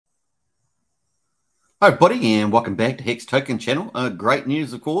Hi, everybody, and welcome back to Hex Token channel. Great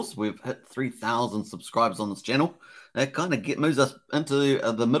news, of course. We've hit 3,000 subscribers on this channel. That kind of moves us into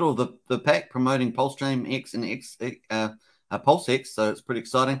the middle of the pack, promoting PulseChain X and PulseX. So it's pretty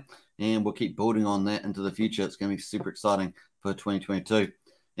exciting, and we'll keep building on that into the future. It's going to be super exciting for 2022.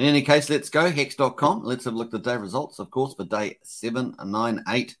 In any case, let's go hex.com. Let's have a look at the day results, of course, for day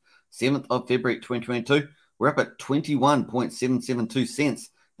 798, 7th of February 2022. We're up at 21.772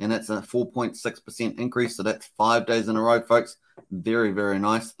 cents. And that's a 4.6% increase. So that's 5 days in a row, folks. Very, very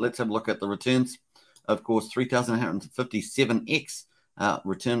nice. Let's have a look at the returns. Of course, 3,857x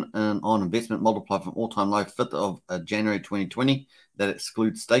return on investment multiplied from all-time low 5th of January 2020. That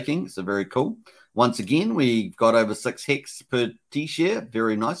excludes staking. So very cool. Once again, we've got over 6 hex per T-share.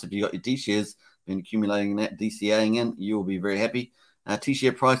 Very nice. If you got your T-shares, been accumulating that, DCAing in, you will be very happy.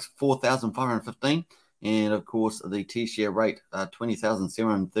 T-share price, 4,515. And, of course, the T-share rate,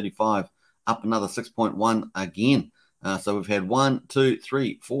 20,735, up another 6.1 again. So we've had 1, 2,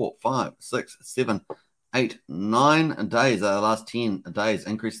 3, 4, 5, 6, 7, 8, 9 days, the last 10 days,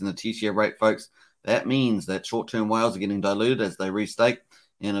 increase in the T-share rate, folks. That means that short-term whales are getting diluted as they restake.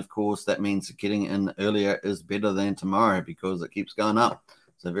 And, of course, that means getting in earlier is better than tomorrow because it keeps going up.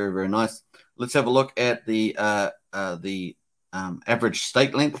 So very, very nice. Let's have a look at the average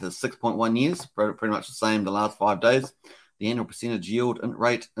stake length is 6.1 years, pretty much the same the last 5 days. The annual percentage yield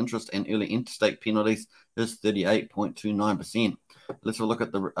rate, interest, and early interstake penalties is 38.29%. Let's have a look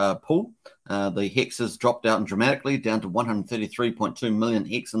at the pool. The hexes dropped out dramatically, down to 133.2 million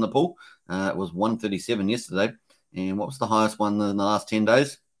hex in the pool. It was 137 yesterday. And what was the highest one in the last 10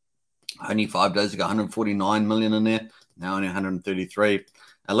 days? Only 5 days ago, 149 million in there. Now only 133.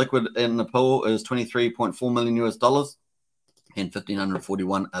 Liquid in the pool is 23.4 million US dollars. And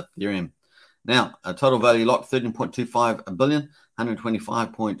 1,541 Ethereum. Now, a total value locked 13.25 billion,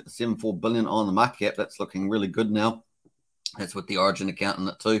 125.74 billion on the market cap. That's looking really good now. That's with the Origin account in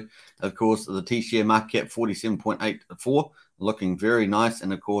it too. Of course, the T-share market cap 47.84, looking very nice.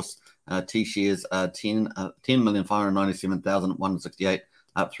 And of course, T-shares 10,597,168,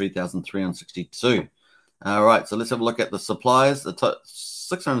 up 3,362. All right, so let's have a look at the suppliers. The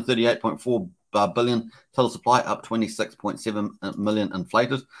 638.4 billion total supply, up 26.7 million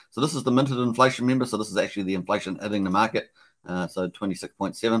inflated. So this is the minted inflation, remember. So this is actually the inflation hitting the market. So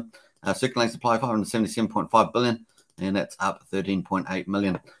 26.7. Circulating supply 577.5 billion, and that's up 13.8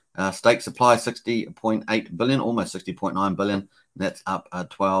 million. Stake supply 60.8 billion, almost 60.9 billion. That's up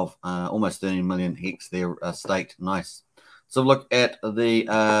 12, almost 13 million hex there staked. Nice. So look at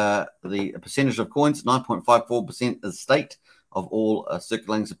the percentage of coins. 9.54% is staked of all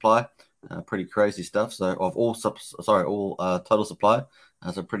circulating supply. Pretty crazy stuff. So of all total supply,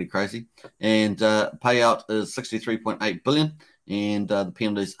 so pretty crazy. And payout is 63.8 billion, and the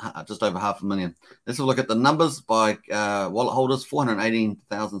penalties just over 500,000. Let's have a look at the numbers by wallet holders.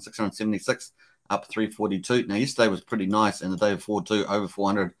 418,676, up 342. Now yesterday was pretty nice, and the day before too, over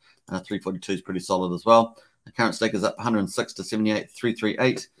 400. 342 is pretty solid as well. The current stake is up 106 to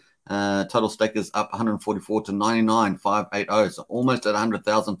 78,338. Total stake is up 144 to 99,580. So almost at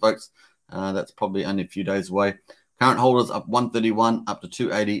 100,000, folks. That's probably only a few days away. Current holders up 131, up to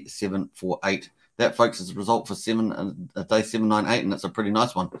 280,748. That, folks, is the result for day 798, and that's a pretty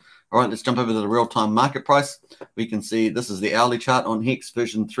nice one. All right, let's jump over to the real-time market price. We can see this is the hourly chart on Hex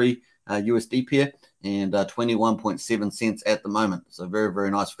version 3 USD pair, and 21.7 cents at the moment. So very,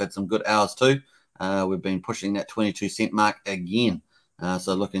 very nice. We've had some good hours too. We've been pushing that 22 cent mark again.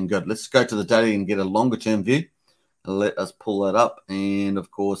 So looking good. Let's go to the daily and get a longer-term view. Let us pull that up. And,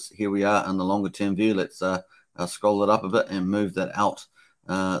 of course, here we are in the longer-term view. Let's scroll it up a bit and move that out.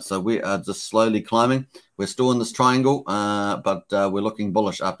 So we are just slowly climbing. We're still in this triangle, but we're looking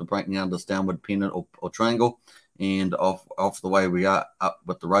bullish after breaking out this downward pennant or triangle. And off the way we are up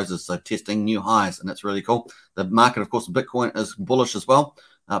with the roses. So testing new highs, and that's really cool. The market, of course, Bitcoin is bullish as well,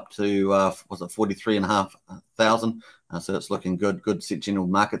 up to, was it 43,500. So it's looking good. Good general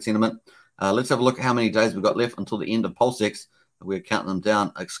market sentiment. Let's have a look at how many days we've got left until the end of PulseX. We're counting them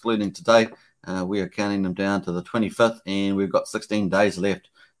down, excluding today. We are counting them down to the 25th, and we've got 16 days left.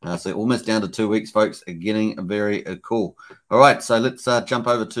 So almost down to 2 weeks, folks. Getting very cool. All right, so let's jump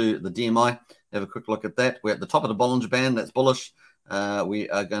over to the DMI. Have a quick look at that. We're at the top of the Bollinger Band. That's bullish. We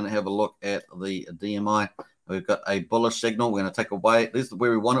are going to have a look at the DMI. We've got a bullish signal. We're going to take away. This is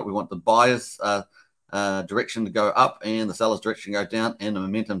where we want it. We want the buyer's direction to go up and the seller's direction to go down, and the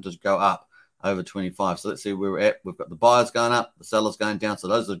momentum to go up over 25. So let's see where we're at. We've got the buyers going up, the sellers going down. So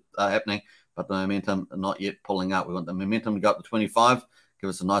those are happening, but the momentum not yet pulling up. We want the momentum to go up to 25.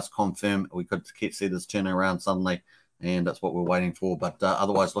 Give us a nice confirm. We could see this turning around suddenly and that's what we're waiting for. But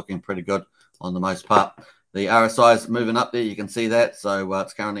otherwise, looking pretty good on the most part. The RSI is moving up there. You can see that. So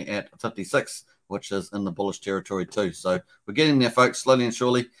it's currently at 56, which is in the bullish territory too. So we're getting there, folks, slowly and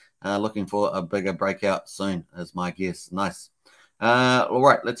surely. Looking for a bigger breakout soon, is my guess. Nice. All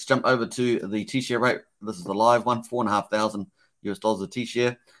right, let's jump over to the T-share rate. This is the live one, $4,500 a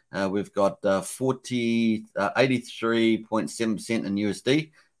T-share. We've got 83.7% in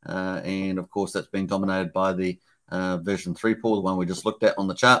USD. And of course, that's being dominated by the version 3 pool, the one we just looked at on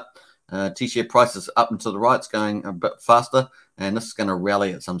the chart. T-share price is up and to the right. It's going a bit faster, and this is going to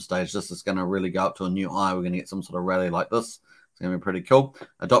rally at some stage. This is going to really go up to a new high. We're going to get some sort of rally like this. It's going to be pretty cool.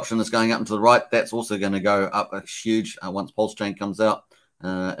 Adoption is going up and to the right. That's also going to go up a huge once PulseChain comes out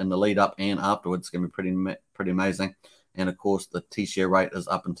in the lead up and afterwards. It's going to be pretty amazing. And of course, the T-share rate is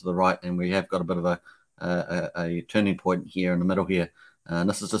up and to the right, and we have got a bit of a turning point here in the middle here. And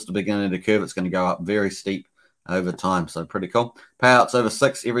this is just the beginning of the curve. It's going to go up very steep over time, so pretty cool. Payouts over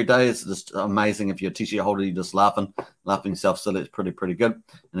 6 every day is just amazing. If you're a T-share holder, you're just laughing yourself silly. It's pretty good.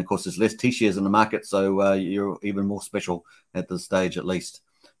 And of course, there's less T-shares in the market, so you're even more special at this stage, at least.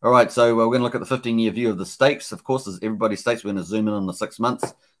 All right, so we're going to look at the 15-year view of the stakes. Of course, as everybody's stakes, we're going to zoom in on the 6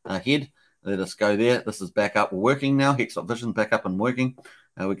 months ahead. Let us go there. This is back up working now. Hex Vision back up and working.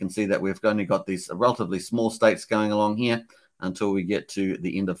 We can see that we've only got these relatively small stakes going along here until we get to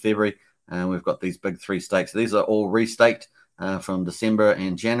the end of February. And we've got these big 3 stakes. These are all restaked from December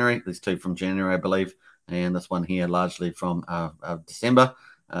and January. These 2 from January, I believe. And this one here largely from December.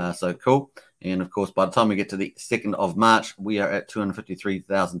 So cool. And of course, by the time we get to the 2nd of March, we are at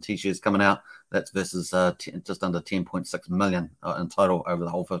 253,000 T-shares coming out. That's versus just under 10.6 million in total over the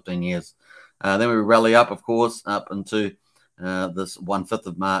whole 15 years. Then we rally up, of course, up into this 9th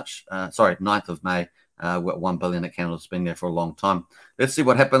of May. We've got 1 billion at Canada's been there for a long time. Let's see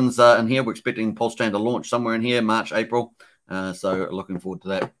what happens in here. We're expecting PulseChain to launch somewhere in here, March, April. So looking forward to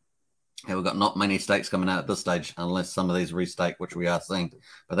that. Yeah, we've got not many stakes coming out at this stage, unless some of these restake, which we are seeing.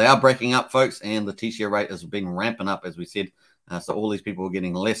 But they are breaking up, folks, and the T-share rate has been ramping up, as we said. So all these people are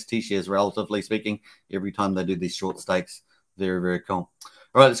getting less T-shares, relatively speaking, every time they do these short stakes. Very, very cool.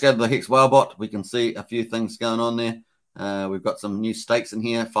 All right, let's go to the Hex Whalebot. We can see a few things going on there. We've got some new stakes in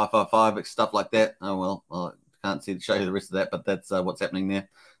here, 555, stuff like that. Oh, well, I can't show you the rest of that, but that's what's happening there.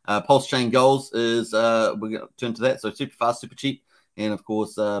 PulseChain goals is, we're going to turn to that. So super fast, super cheap. And of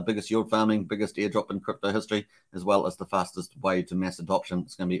course, biggest yield farming, biggest airdrop in crypto history, as well as the fastest way to mass adoption.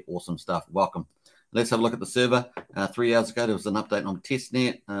 It's going to be awesome stuff. Welcome. Let's have a look at the server. 3 hours ago, there was an update on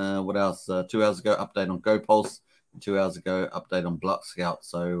testnet. What else? 2 hours ago, update on GoPulse. 2 hours ago, update on Block Scout.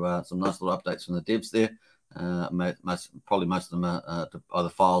 So some nice little updates from the devs there. Probably most of them are either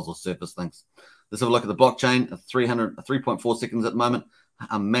files or surface things. Let's have a look at the blockchain. 3.4 seconds at the moment.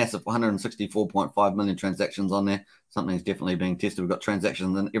 A massive 164.5 million transactions on there. Something's definitely being tested. We've got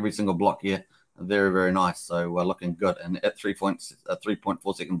transactions in every single block here. Very, very nice. So we're looking good. And at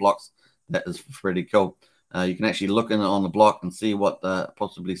 3.4 second blocks, that is pretty cool. You can actually look in on the block and see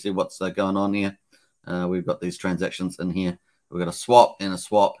possibly see what's going on here. We've got these transactions in here. We've got a swap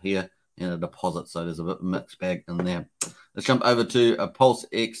here and a deposit. So there's a bit of a mixed bag in there. Let's jump over to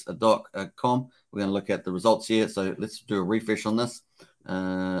PulseX.com. We're going to look at the results here. So let's do a refresh on this.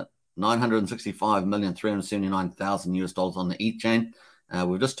 965,379,000 US dollars on the ETH chain.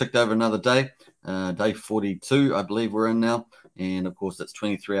 We've just ticked over another day, day 42, I believe we're in now. And of course, that's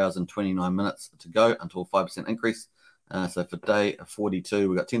 23 hours and 29 minutes to go until 5% increase. So for day 42,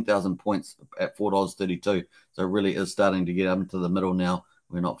 we've got 10,000 points at $4.32. So it really is starting to get up into the middle now.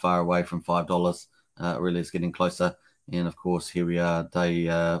 We're not far away from $5. It really is getting closer. And of course, here we are, day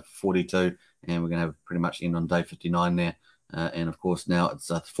 42, and we're going to have pretty much end on day 59 there. And of course, now it's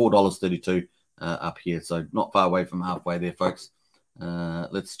 $4.32 up here. So not far away from halfway there, folks.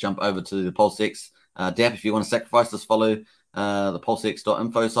 Let's jump over to the PulseX DApp. If you want to sacrifice this, follow the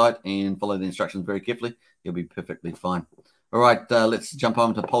PulseX.info site and follow the instructions very carefully. You'll be perfectly fine. All right, let's jump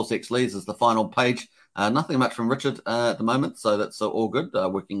on to PulseX leads as the final page. Nothing much from Richard at the moment, so that's all good.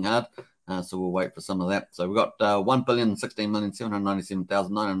 Working hard. So we'll wait for some of that. So we've got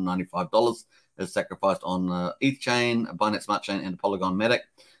 $1,016,797,995 is sacrificed on ETH chain, Binance Smart Chain, and Polygon Matic.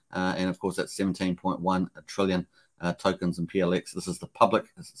 And of course, that's 17.1 trillion tokens in PLX. This is the public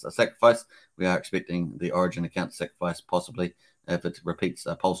sacrifice. We are expecting the Origin account sacrifice possibly if it repeats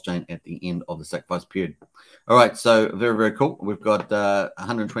PulseChain at the end of the sacrifice period. All right, so very, very cool. We've got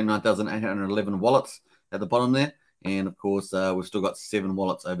 129,811 wallets at the bottom there. And of course, we've still got 7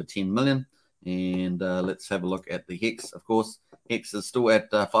 wallets over 10 million. And let's have a look at the Hex, of course. Hex is still at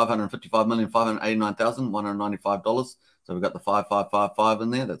 $555,589,195. So we've got the 5555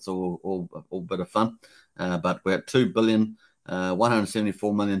 in there. That's all a bit of fun. but we're at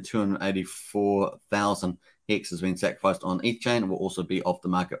 2,174,284,000 Hex has been sacrificed on ETH chain. It will also be off the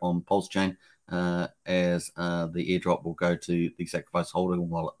market on PulseChain, as the airdrop will go to the sacrifice holding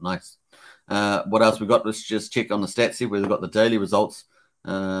wallet. Nice. What else we got? Let's just check on the stats here. We've got the daily results.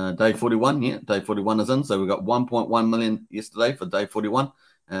 Day 41, yeah, day 41 is in. So we got 1.1 million yesterday for day 41,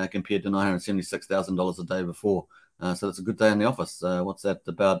 compared to $976,000 a day before. So that's a good day in the office. What's that?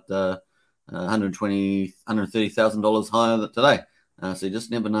 About $130,000 higher than today. So you just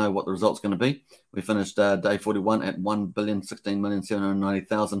never know what the result's going to be. We finished day 41 at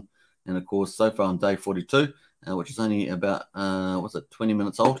 1,016,790,000. And of course, so far on day 42, which is only about, 20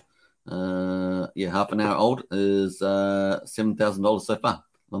 minutes old? Half an hour old, is $7,000 so far.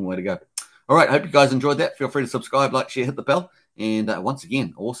 Long way to go. All right, hope you guys enjoyed that. Feel free to subscribe, like, share, hit the bell. And once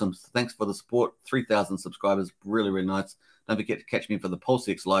again, awesome. Thanks for the support. 3,000 subscribers. Really, really nice. Don't forget to catch me for the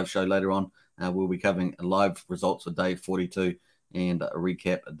PulseX live show later on. We'll be covering live results for day 42 and a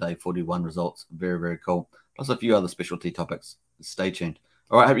recap of day 41 results. Very, very cool. Plus a few other specialty topics. Stay tuned.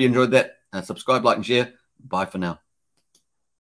 All right, hope you enjoyed that. Subscribe, like, and share. Bye for now.